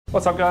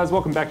What's up guys,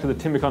 welcome back to the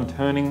Timbecon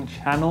Turning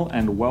channel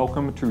and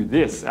welcome to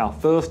this, our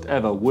first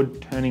ever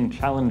wood turning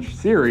challenge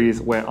series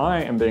where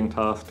I am being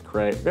tasked to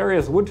create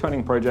various wood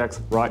turning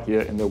projects right here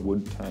in the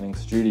wood turning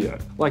studio.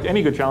 Like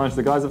any good challenge,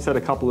 the guys have set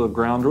a couple of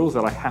ground rules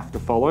that I have to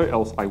follow,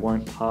 else I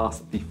won't pass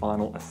the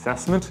final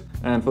assessment.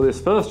 And for this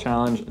first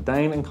challenge,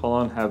 Dane and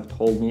Colin have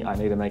told me I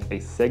need to make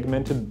a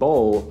segmented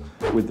bowl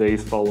with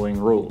these following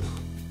rules.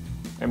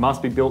 It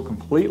must be built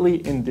completely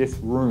in this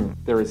room.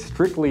 There is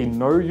strictly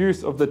no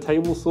use of the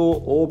table saw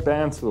or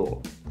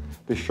bandsaw.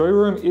 The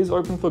showroom is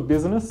open for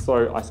business,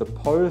 so I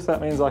suppose that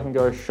means I can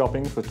go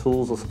shopping for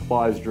tools or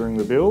supplies during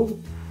the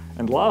build.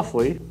 And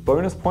lastly,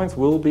 bonus points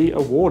will be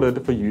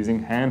awarded for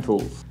using hand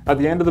tools. At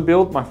the end of the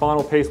build, my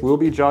final piece will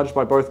be judged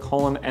by both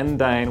Colin and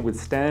Dane with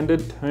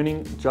standard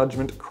turning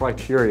judgment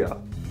criteria.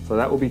 So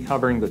that will be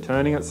covering the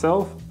turning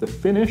itself, the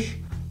finish,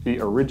 the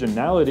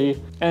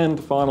originality,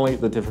 and finally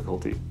the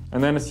difficulty.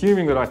 And then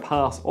assuming that I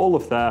pass all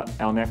of that,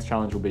 our next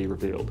challenge will be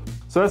revealed.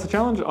 So that's a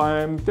challenge.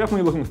 I'm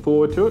definitely looking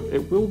forward to it.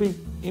 It will be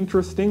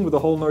interesting with the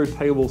whole no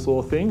table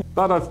saw thing,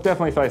 but I've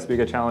definitely faced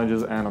bigger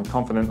challenges and I'm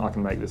confident I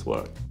can make this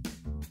work.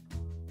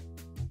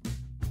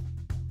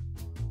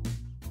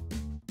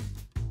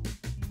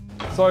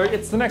 So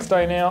it's the next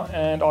day now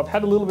and I've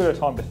had a little bit of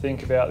time to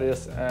think about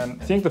this, and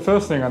I think the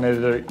first thing I need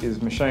to do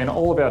is machine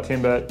all of our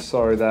timber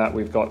so that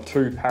we've got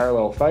two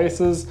parallel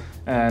faces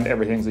and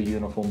everything's a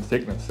uniform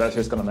thickness. That's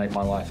just going to make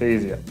my life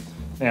easier.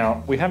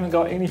 Now, we haven't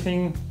got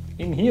anything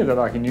in here that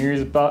I can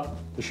use, but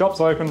the shop's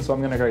open, so I'm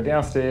going to go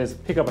downstairs,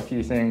 pick up a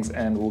few things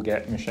and we'll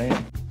get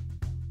machining.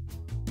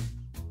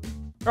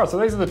 Alright, so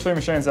these are the two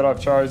machines that I've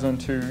chosen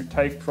to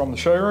take from the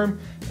showroom,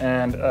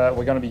 and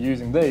we're going to be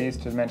using these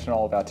to dimension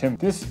all of our timber.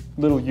 This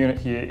little unit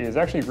here is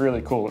actually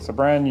really cool. It's a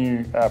brand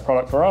new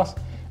product for us,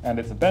 and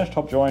it's a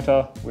benchtop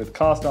jointer with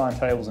cast iron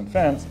tables and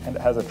fence, and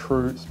it has a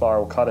true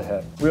spiral cutter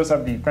head. We also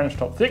have the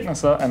benchtop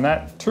thicknesser, and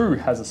that too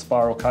has a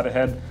spiral cutter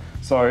head.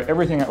 So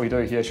everything that we do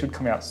here should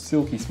come out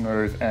silky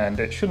smooth and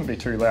it shouldn't be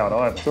too loud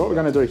either. So what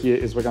we're going to do here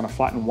is we're going to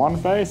flatten one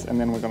face and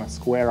then we're going to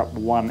square up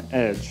one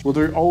edge. We'll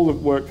do all the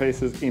work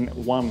pieces in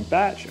one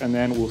batch and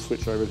then we'll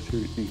switch over to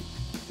the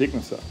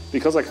thicknesser.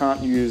 Because I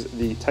can't use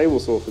the table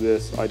saw for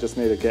this, I just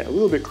need to get a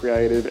little bit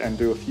creative and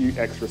do a few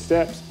extra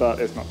steps, but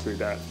it's not too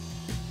bad.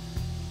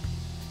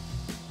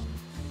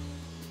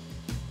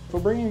 For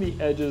bringing the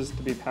edges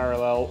to be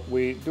parallel,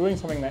 we're doing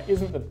something that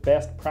isn't the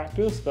best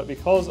practice, but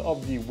because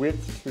of the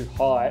width to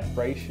height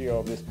ratio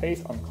of this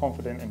piece, I'm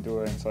confident in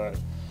doing so.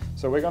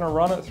 So we're going to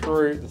run it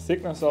through the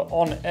thicknesser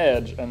on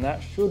edge, and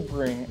that should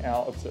bring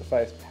our opposite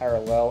face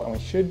parallel, and we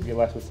should be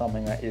left with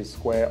something that is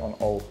square on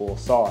all four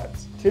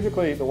sides.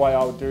 Typically, the way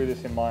I would do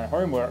this in my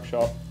home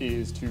workshop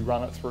is to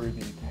run it through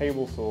the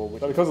table saw,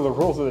 which because of the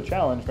rules of the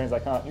challenge means I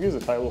can't use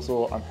a table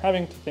saw. I'm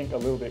having to think a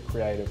little bit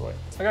creatively.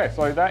 Okay,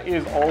 so that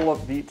is all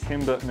of the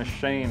timber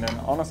machine, and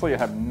honestly I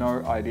have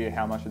no idea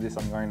how much of this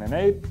I'm going to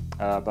need,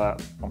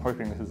 but I'm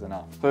hoping this is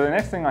enough. So the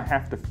next thing I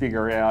have to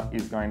figure out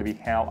is going to be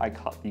how I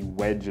cut the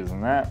wedges,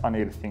 and that I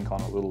need to think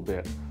on a little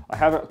bit. I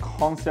have a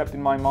concept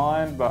in my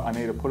mind, but I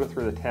need to put it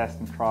through the test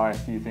and try a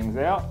few things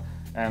out.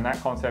 And that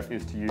concept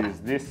is to use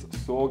this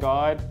saw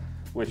guide,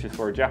 which is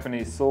for a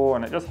Japanese saw,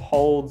 and it just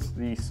holds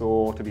the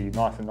saw to be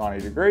nice and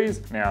 90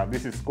 degrees. Now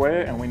this is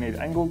square and we need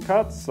angled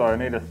cuts, so I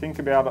need to think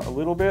about it a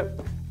little bit,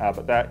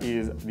 but that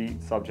is the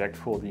subject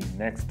for the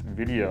next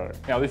video.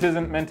 Now this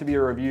isn't meant to be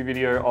a review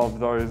video of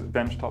those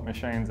benchtop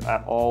machines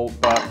at all,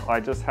 but I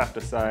just have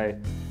to say,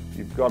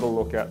 you've got to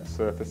look at the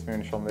surface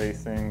finish on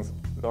these things.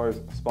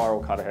 Those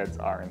spiral cutter heads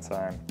are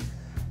insane.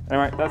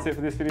 Anyway, that's it for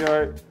this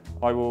video.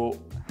 I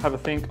will have a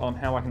think on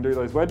how I can do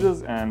those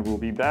wedges and we'll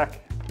be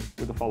back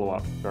with a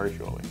follow-up very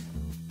shortly.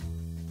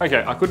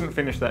 Okay, I couldn't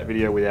finish that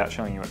video without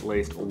showing you at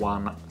least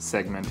one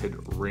segmented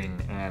ring,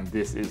 and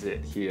this is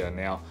it here.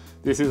 Now,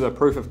 this is a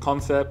proof of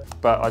concept,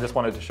 but I just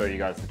wanted to show you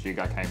guys the jig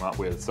I came up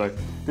with. So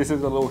this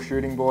is a little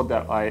shooting board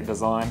that I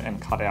designed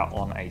and cut out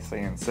on a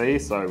CNC,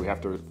 so we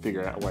have to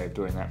figure out a way of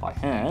doing that by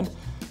hand.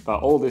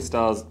 But all this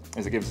does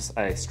is it gives us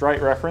a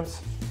straight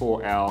reference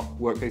for our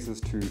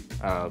workpieces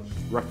to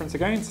reference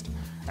against,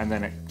 and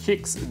then it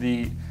kicks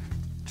the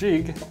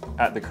jig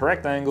at the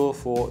correct angle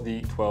for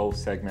the 12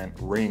 segment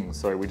ring.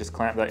 So we just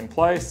clamp that in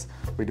place,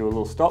 we do a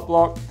little stop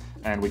block,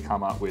 and we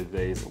come up with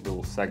these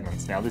little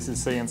segments. Now this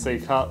is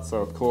CNC cut,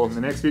 so of course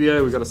in the next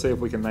video we've got to see if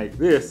we can make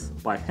this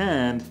by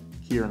hand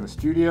here in the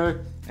studio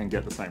and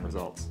get the same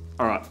results.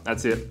 Alright,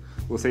 that's it.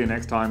 We'll see you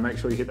next time. Make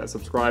sure you hit that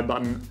subscribe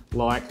button,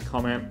 like,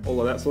 comment, all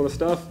of that sort of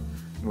stuff,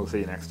 and we'll see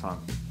you next time.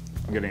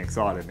 I'm getting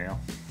excited now.